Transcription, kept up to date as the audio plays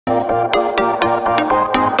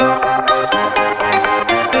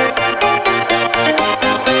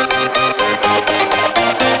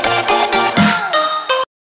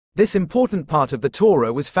This important part of the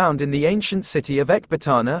Torah was found in the ancient city of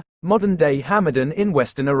Ecbatana, modern-day Hamedan in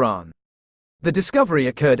western Iran. The discovery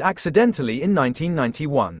occurred accidentally in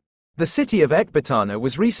 1991. The city of Ecbatana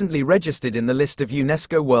was recently registered in the list of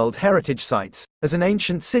UNESCO World Heritage Sites, as an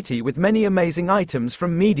ancient city with many amazing items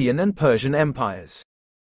from Median and Persian empires.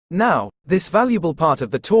 Now, this valuable part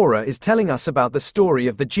of the Torah is telling us about the story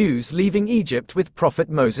of the Jews leaving Egypt with Prophet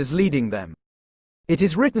Moses leading them. It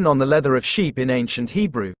is written on the leather of sheep in ancient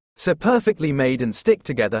Hebrew, so perfectly made and stick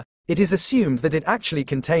together, it is assumed that it actually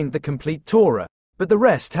contained the complete Torah, but the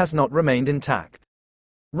rest has not remained intact.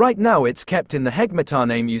 Right now it's kept in the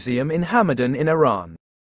Hegmataneh Museum in Hamedan in Iran.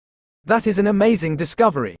 That is an amazing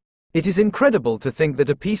discovery. It is incredible to think that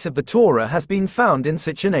a piece of the Torah has been found in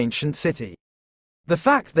such an ancient city. The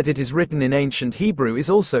fact that it is written in ancient Hebrew is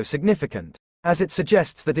also significant, as it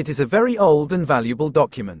suggests that it is a very old and valuable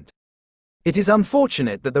document. It is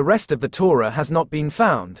unfortunate that the rest of the Torah has not been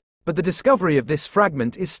found, but the discovery of this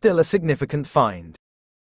fragment is still a significant find.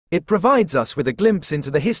 It provides us with a glimpse into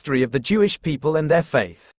the history of the Jewish people and their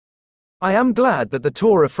faith. I am glad that the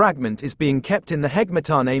Torah fragment is being kept in the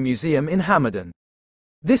Hegmataneh Museum in Hamedan.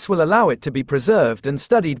 This will allow it to be preserved and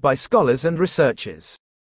studied by scholars and researchers.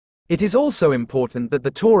 It is also important that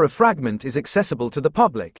the Torah fragment is accessible to the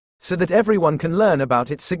public, so that everyone can learn about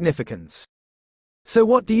its significance. So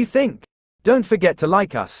what do you think? Don't forget to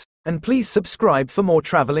like us, and please subscribe for more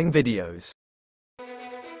traveling videos.